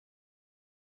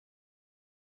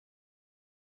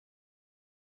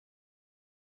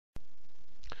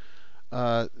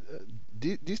uh,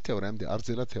 this theorem, the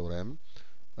Arzela theorem,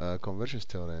 convergence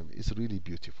theorem, is really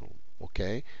beautiful.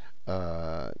 Okay,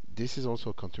 this is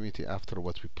also a continuity after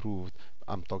what we proved.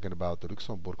 I'm talking about the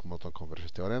Luxembourg monotone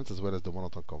convergence theorems as well as the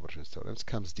monotone convergence theorems.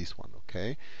 Comes this one,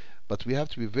 okay? But we have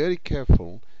to be very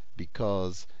careful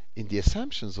because in the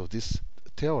assumptions of this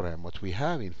theorem, what we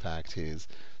have in fact is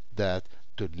that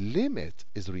the limit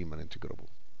is Riemann integrable.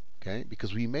 Okay,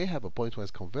 because we may have a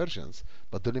pointwise convergence,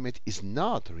 but the limit is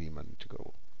not Riemann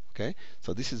integrable. Okay,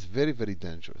 so this is very, very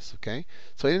dangerous. Okay,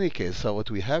 so in any case, so what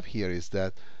we have here is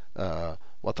that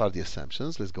what are the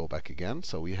assumptions? Let's go back again.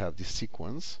 So we have this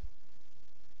sequence,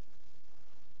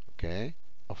 okay,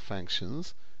 of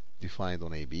functions defined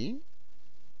on AB,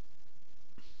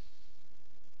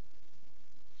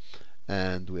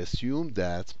 and we assume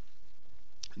that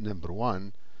number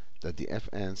one, that the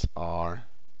fn's are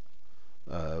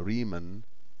Riemann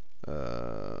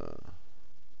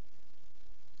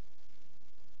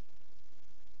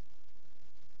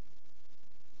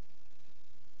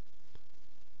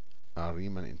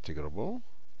integrable.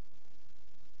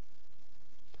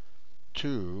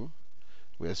 Two,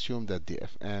 we assume that the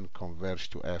fn converge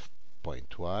to f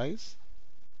pointwise.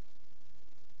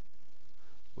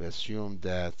 We assume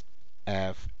that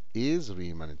f is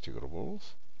Riemann integrable.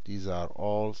 These are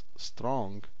all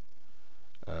strong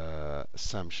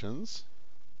assumptions.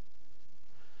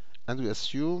 And we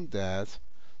assume that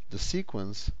the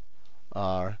sequence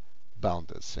are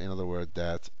bounded. So in other words,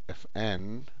 that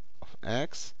fn of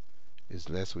x is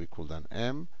less or equal than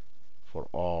m for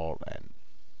all n.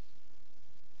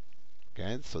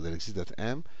 Okay, so they exist at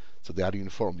m, so they are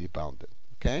uniformly bounded.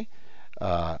 Okay,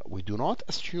 we do not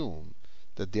assume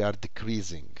that they are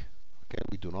decreasing. Okay,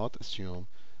 we do not assume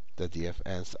that the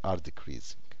fn's are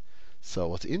decreasing. So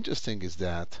what's interesting is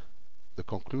that the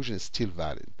conclusion is still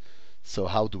valid. So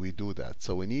how do we do that?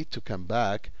 So we need to come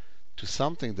back to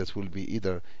something that will be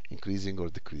either increasing or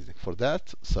decreasing. For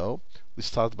that, so we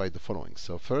start by the following.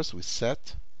 So first we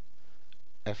set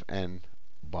fn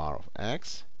bar of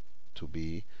x to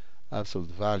be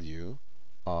absolute value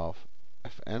of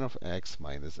fn of x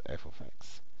minus f of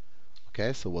x.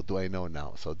 Okay, so what do I know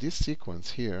now? So this sequence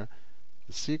here,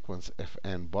 the sequence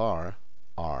fn bar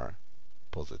are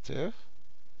positive.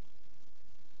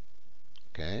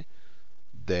 Okay,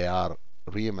 they are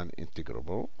Riemann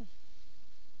integrable.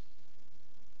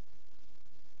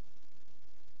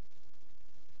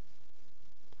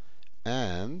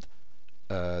 And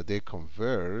they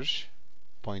converge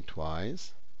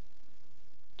pointwise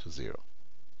to 0.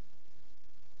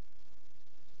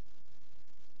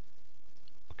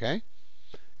 Okay,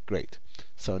 great.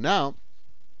 So now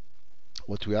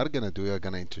what we are going to do, we are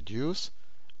going to introduce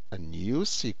a new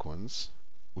sequence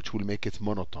which will make it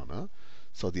monotone. Huh?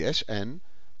 So the Hn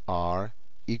are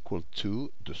equal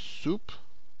to the sup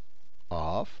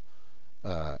of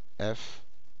f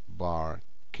bar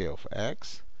k of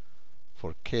x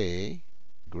for k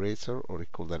greater or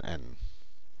equal than n.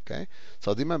 Okay,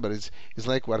 so remember, it's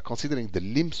like we are considering the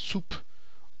lim sup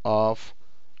of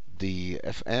the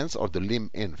fn's or the lim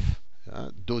inf.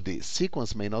 Though the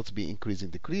sequence may not be increasing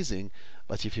decreasing,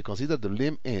 but if you consider the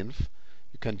lim inf,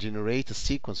 you can generate a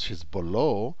sequence which is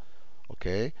below,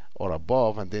 okay, or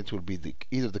above, and then it will be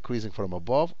either decreasing from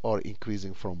above or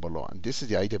increasing from below. And this is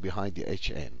the idea behind the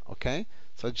Hn. Okay,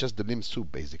 so it's just the lim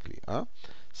sup basically.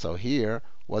 So here,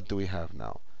 what do we have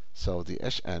now? So the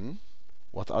Hn,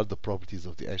 what are the properties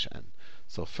of the Hn?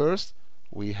 So first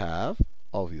we have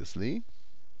obviously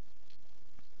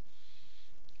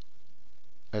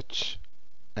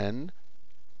Hn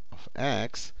of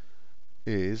x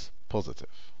is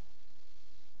positive.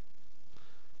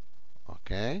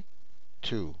 Okay?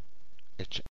 2.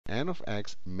 Hn of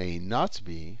x may not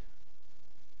be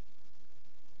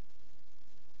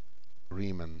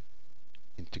Riemann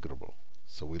integrable.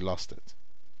 So we lost it.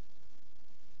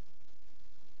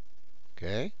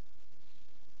 Okay?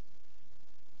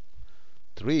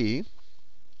 3.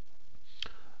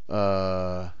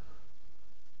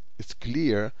 It's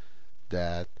clear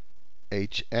that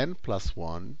Hn plus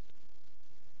 1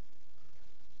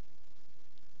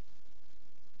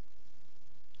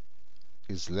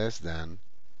 is less than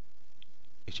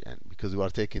Hn because we are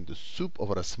taking the sup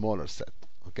over a smaller set.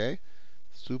 Okay?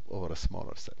 Sup over a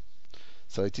smaller set.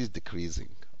 So it is decreasing.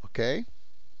 Okay?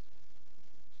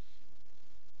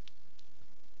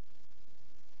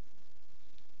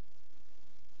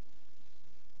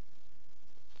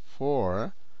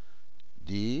 For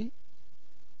the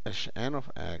Hn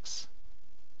of x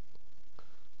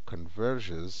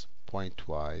converges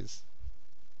pointwise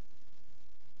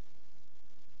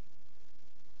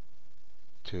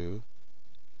to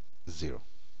 0.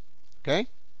 Okay?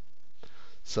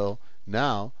 So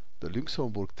Now, the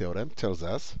Luxembourg theorem tells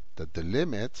us that the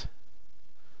limit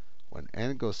when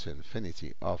n goes to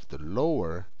infinity of the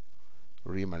lower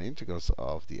Riemann integrals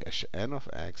of the Hn of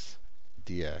x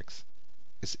dx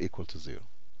is equal to 0.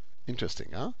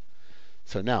 Interesting, huh?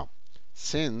 So now,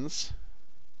 since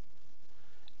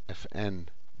Fn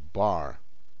bar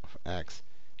of x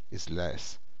is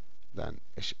less than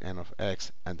Hn of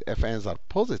x and Fn's are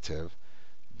positive,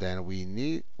 then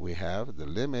we have the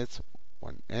limit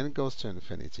when n goes to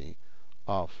infinity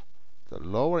of the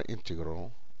lower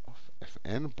integral of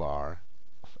Fn bar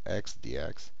of x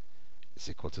dx is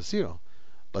equal to 0.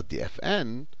 But the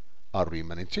Fn are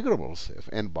Riemann integrables.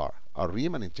 Fn bar are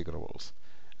Riemann integrables.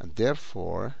 And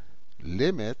therefore,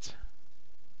 limit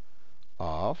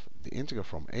of the integral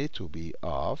from a to b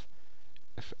of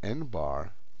Fn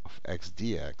bar of x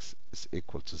dx is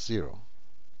equal to 0.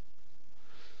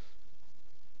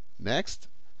 Next,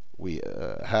 we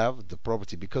have the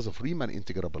property, because of Riemann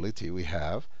integrability, we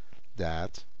have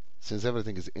that since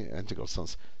everything is integral,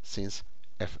 since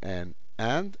Fn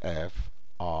and f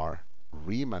are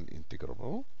Riemann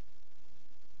integrable,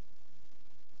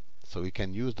 so we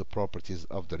can use the properties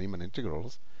of the Riemann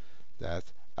integrals, that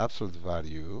absolute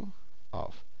value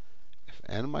of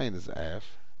Fn minus f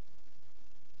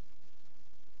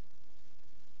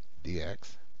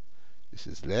dx, this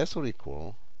is less or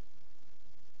equal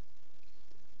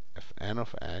Fn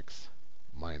of x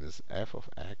minus f of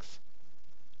x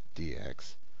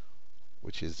dx,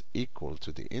 which is equal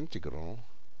to the integral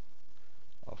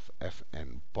of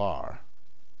Fn bar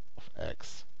of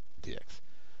x dx,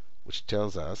 which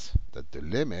tells us that the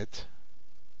limit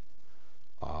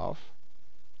of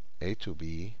a to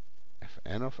b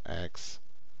Fn of x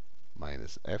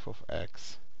minus f of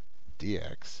x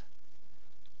dx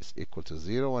is equal to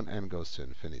 0 when n goes to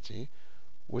infinity,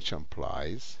 which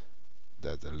implies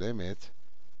that the limit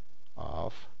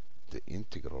of the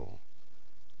integral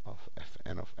of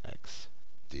Fn of x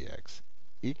dx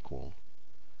equal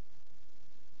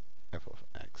f of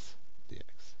x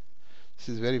dx. This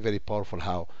is very, very powerful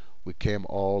how we came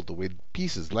all the way,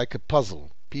 pieces, like a puzzle,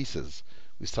 pieces.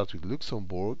 We start with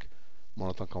Luxembourg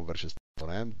monotone convergence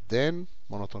theorem, then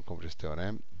monotone convergence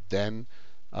theorem, then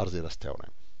Arzela's theorem.